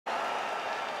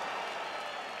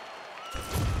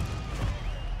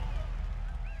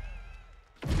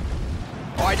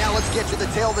right, now let's get to the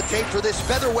tail of the tape for this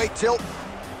featherweight tilt.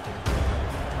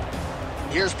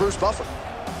 Here's Bruce Buffer.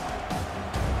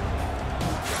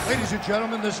 Ladies and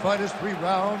gentlemen, this fight is 3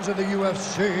 rounds in the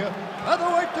UFC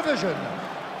featherweight division.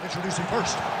 Introducing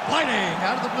first, fighting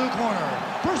out of the blue corner,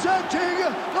 presenting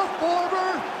the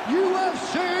former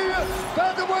UFC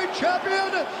featherweight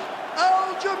champion,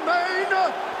 Aljamain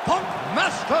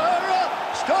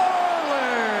Sterling.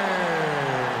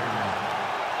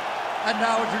 And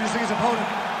now introducing his opponent,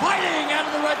 fighting out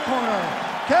of the red corner,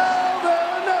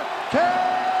 Calvin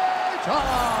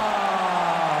Kattar.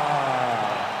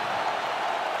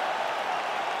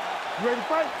 You ready to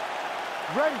fight?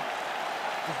 Ready?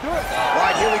 Let's do it. All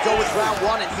right, here we go with round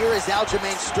 1, and here is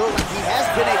Aljamain Sterling. He has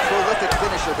been a prolific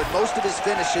finisher, but most of his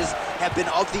finishes have been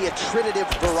of the attritive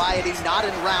variety, not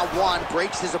in round 1.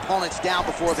 Breaks his opponents down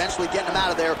before eventually getting them out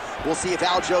of there. We'll see if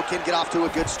Aljo can get off to a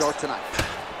good start tonight.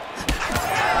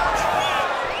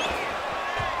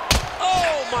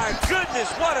 Oh, my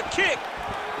goodness, what a kick.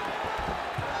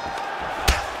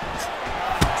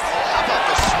 How about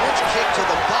the switch kick to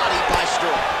the body by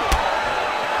Sterling?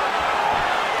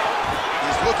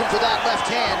 Looking for that left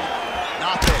hand,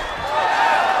 not there.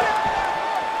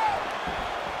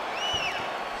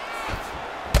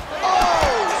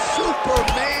 Oh,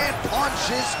 Superman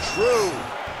punch is true.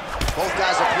 Both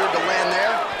guys appeared to land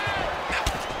there.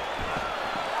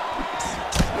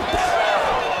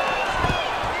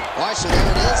 All right, so there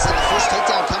it is, and the first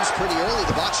takedown comes pretty early.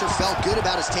 The boxer felt good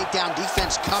about his takedown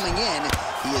defense coming in.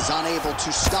 He is unable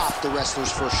to stop the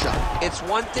wrestler's first shot. It's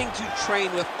one thing to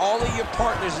train with all of your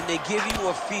partners and they give you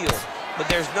a feel, but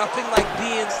there's nothing like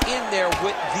being in there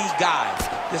with the guy.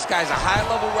 This guy's a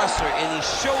high-level wrestler, and he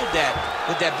showed that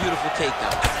with that beautiful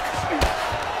takedown.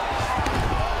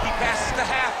 He passes the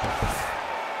half.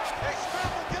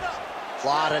 A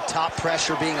lot of top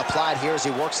pressure being applied here as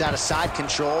he works out of side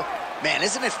control. Man,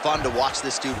 isn't it fun to watch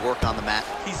this dude work on the mat?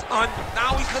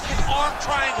 Now he's looking arm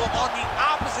triangle on the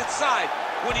opposite side.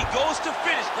 When he goes to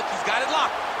finish, look, he's got it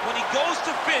locked. When he goes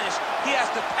to finish, he has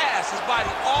to pass his body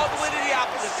all the way to the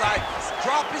opposite side,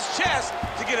 drop his chest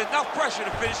to get enough pressure to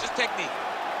finish his technique.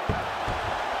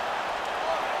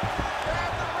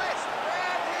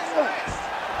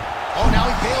 Oh, now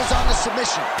he bails on the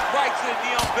submission. Right to the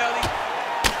knee on belly.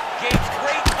 Gains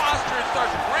great posture and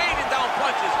starts raining down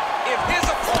punches. If his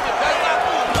opponent does not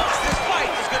move, this fight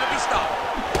is going to be stopped.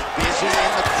 Busy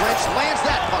in the clinch, lands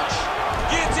that punch.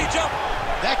 Guillotine jump.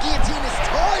 That guillotine is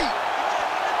tight.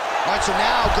 All right, so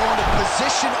now going to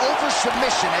position over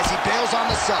submission as he bails on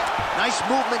the sub. Nice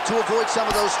movement to avoid some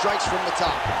of those strikes from the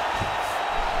top.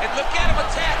 And look at him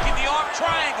attacking the arm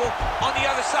triangle on the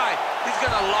other side. He's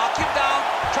going to lock him down,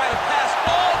 try to pass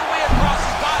all the way across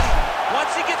his body.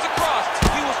 Once he gets across,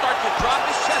 he will start to drop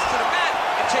his chest to the mat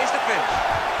and chase the finish.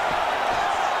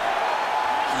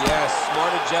 Yes,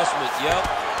 smart adjustment, yep.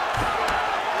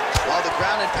 Well, the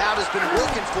ground and pound has been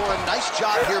working for him. Nice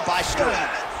job here by Sterling.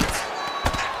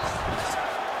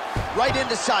 Right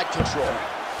into side control.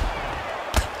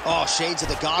 Oh, shades of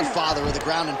the godfather of the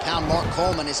ground and pound, Mark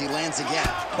Coleman, as he lands again.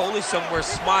 Coley somewhere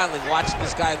smiling, watching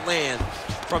this guy land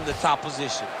from the top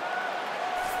position.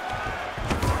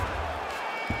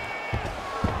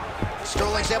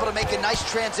 Sterling's able to make a nice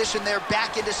transition there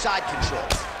back into side control.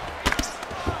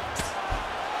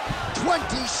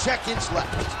 20 seconds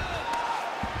left.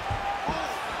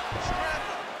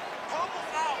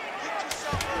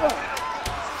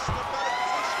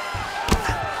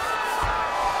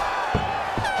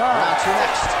 Round 2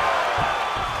 next.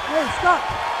 Hey, stop.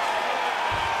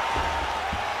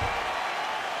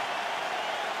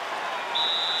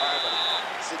 All right, buddy.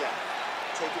 Sit down.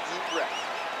 Take a deep breath.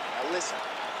 Now listen,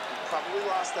 we probably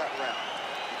lost that round.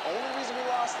 The only reason we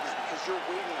lost it is because you're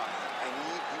waiting on it. I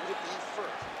need you to be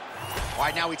first. All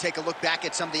right, now we take a look back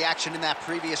at some of the action in that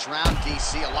previous round,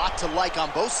 DC. A lot to like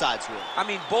on both sides, really. I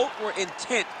mean, both were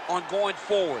intent on going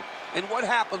forward. And what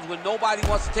happens when nobody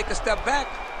wants to take a step back?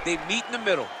 They meet in the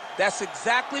middle. That's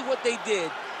exactly what they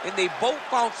did, and they both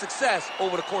found success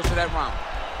over the course of that round.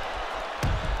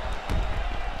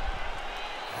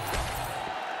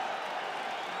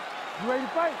 You ready to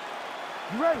fight?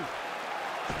 You ready?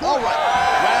 All right,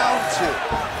 round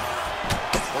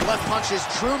 2. The left punch is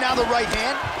true, now the right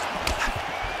hand.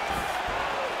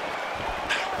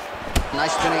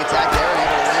 Nice spinning attack there, able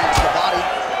to land to the body.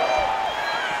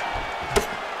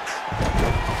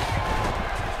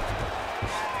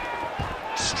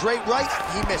 Straight right,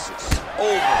 he misses.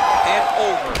 Over and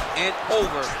over and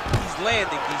over, he's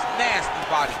landing these nasty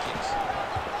body kicks.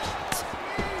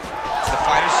 The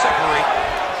fighters separate.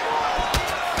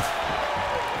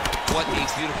 What a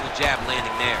beautiful jab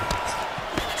landing there.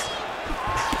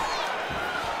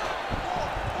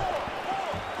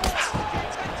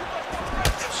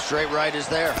 Straight right is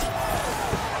there.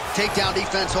 Takedown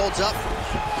defense holds up.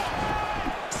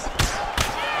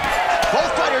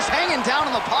 Both fighters hanging down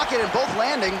in the pocket and both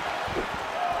landing.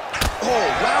 Oh,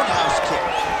 roundhouse kick.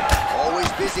 Always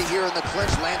busy here in the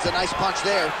clinch. Lands a nice punch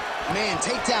there. Man,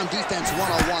 takedown defense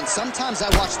one-on-one. Sometimes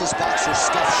I watch this boxer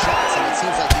stuff shots, and it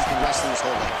seems like he's been wrestling his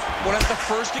whole life. Well, that's the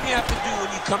first thing you have to do when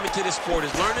you come into this sport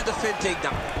is learn to defend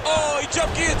takedown. Oh, he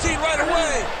jumped guillotine right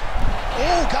away.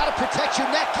 Oh, gotta protect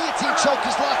your neck. Guillotine choke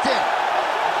is locked in.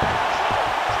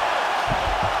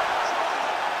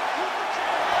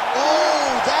 Oh,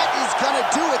 that is gonna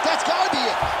do it. That's gotta be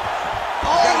it.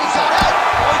 Oh, he got out.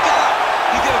 Oh, he got out.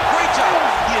 He did a great job.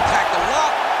 He attacked the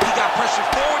lock. He got pressure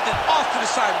forward, then off to the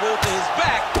side, rolled to his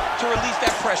back to release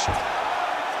that pressure.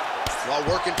 Well,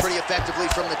 working pretty effectively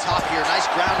from the top here.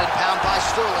 Nice ground and pound by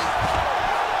Sterling.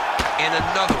 And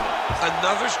another one.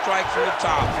 Another strike from the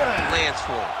top lands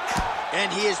for him. And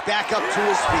he is back up to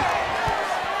his feet.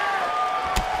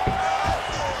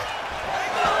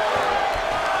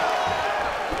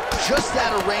 Just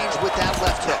out of range with that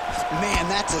left hook. Man,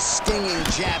 that's a stinging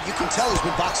jab. You can tell he's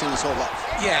been boxing his whole life.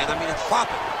 Yeah, and I mean, it's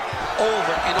popping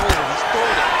over and over. He's throwing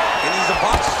it. And he's a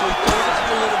boxer, so he throws it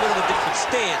from a little bit of a different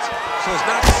stance. So it's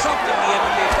not something the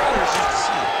MMA fighters used to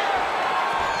see.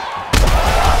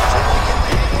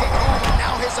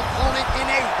 Now his opponent in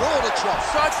a world of trouble.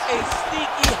 Such a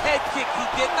sneaky head kick. He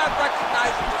did not recognize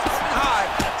it was coming high,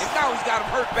 and now he's got him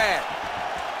hurt bad.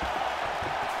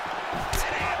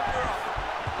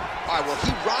 All right, well,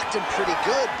 he rocked him pretty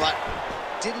good, but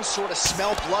didn't sort of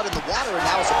smell blood in the water, and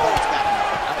now his opponent's back.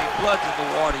 I mean, blood's in the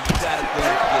water. You gotta go get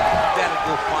it. You gotta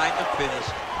go find the finish.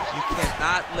 You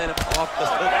cannot let him off the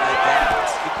hook like that,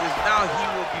 because now he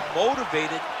will be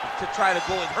motivated to try to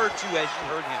go and hurt you as you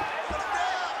hurt him.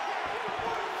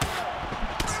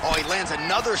 Oh, he lands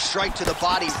another strike to the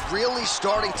body, really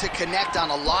starting to connect on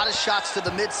a lot of shots to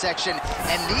the midsection,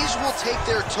 and these will take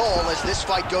their toll as this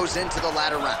fight goes into the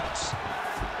latter rounds.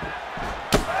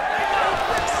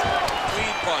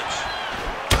 Clean punch.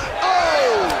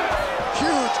 Oh!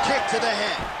 Huge kick to the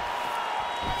head.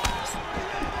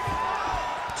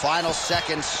 Final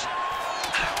seconds.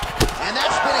 And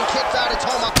that spinning kick out, it's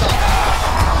home up top.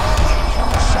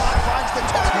 Shot finds the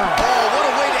top. Oh, what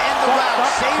a way to end the round.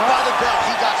 Saved by the bell.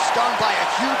 He got stung by a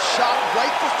huge shot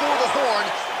right before the horn.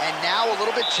 And now, a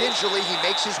little bit gingerly, he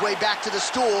makes his way back to the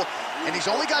stool. And he's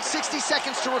only got 60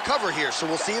 seconds to recover here. So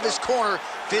we'll see if his corner,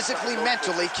 physically,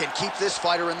 mentally, can keep this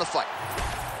fighter in the fight.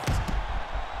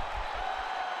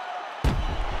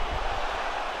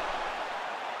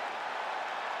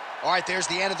 All right, there's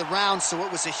the end of the round, so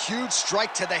it was a huge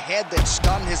strike to the head that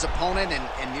stunned his opponent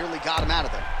and nearly got him out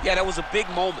of there. Yeah, that was a big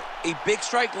moment. A big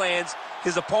strike lands,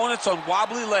 his opponent's on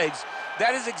wobbly legs.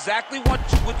 That is exactly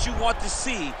what you want to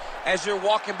see as you're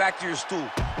walking back to your stool.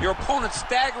 Your opponent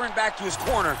staggering back to his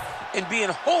corner and being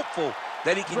hopeful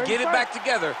that he can get it back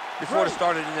together before the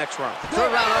start of the next round.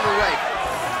 Third round underway.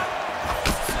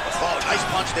 Oh, nice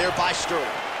punch there by Sterling.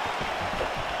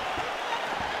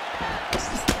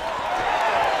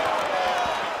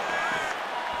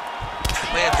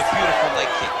 Lands a beautiful leg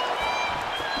kick.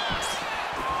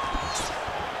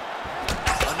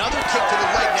 Another kick to the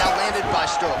leg now landed by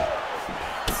Sterling.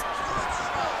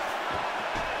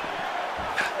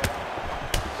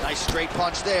 Nice straight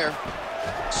punch there.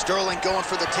 Sterling going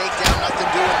for the takedown,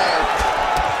 nothing doing there.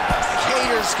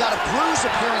 Kattar's got a bruise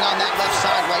appearing on that left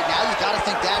side right now. You got to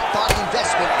think that body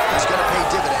investment is going to pay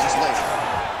dividends later.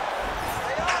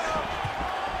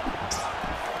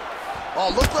 Oh,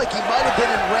 looked like he might have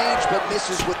been in range, but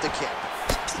misses with the kick.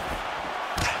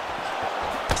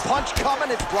 Punch coming,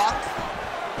 it's blocked.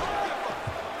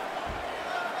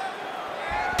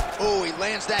 Oh, he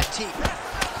lands that teep.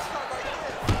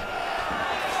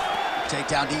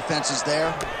 Takedown defense is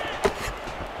there.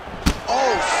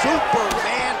 Oh,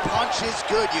 Superman punch is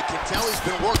good. You can tell he's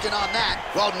been working on that.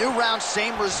 Well, new round,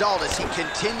 same result as he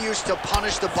continues to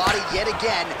punish the body yet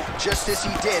again, just as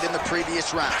he did in the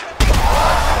previous round.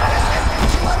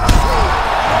 The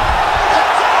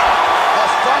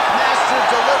Funk Master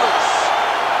delivers.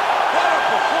 What a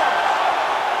performance!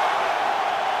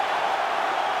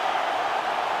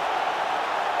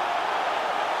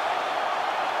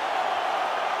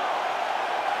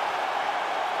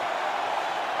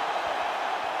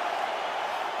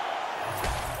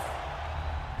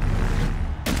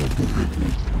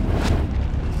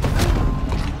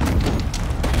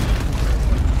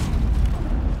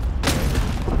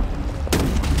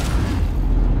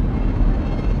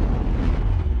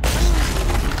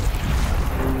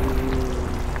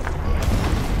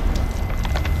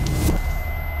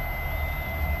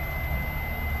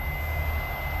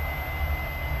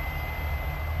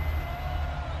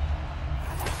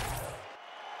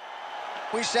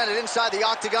 we send it inside the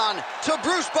octagon to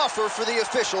Bruce Buffer for the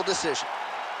official decision.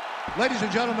 Ladies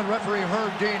and gentlemen, referee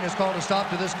Herb Dean has called a stop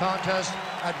to this contest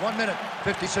at 1 minute,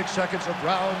 56 seconds of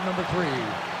round number 3.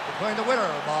 Declaring the winner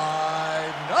by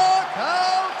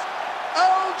knockout,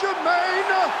 Aljamain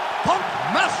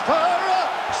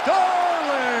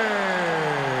Sterling.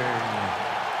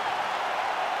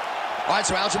 All right,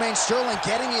 so Aljamain Sterling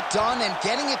getting it done, and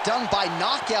getting it done by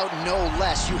knockout, no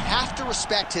less. You have to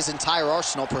respect his entire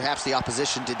arsenal. Perhaps the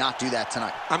opposition did not do that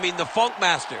tonight. I mean, the Funk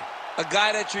Master, a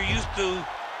guy that you're used to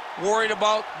worried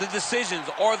about the decisions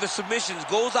or the submissions,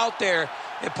 goes out there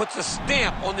and puts a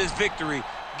stamp on this victory,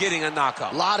 getting a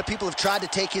knockout. A lot of people have tried to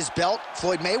take his belt.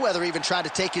 Floyd Mayweather even tried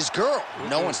to take his girl.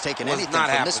 No one's taken anything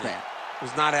from this man. It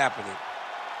was not happening.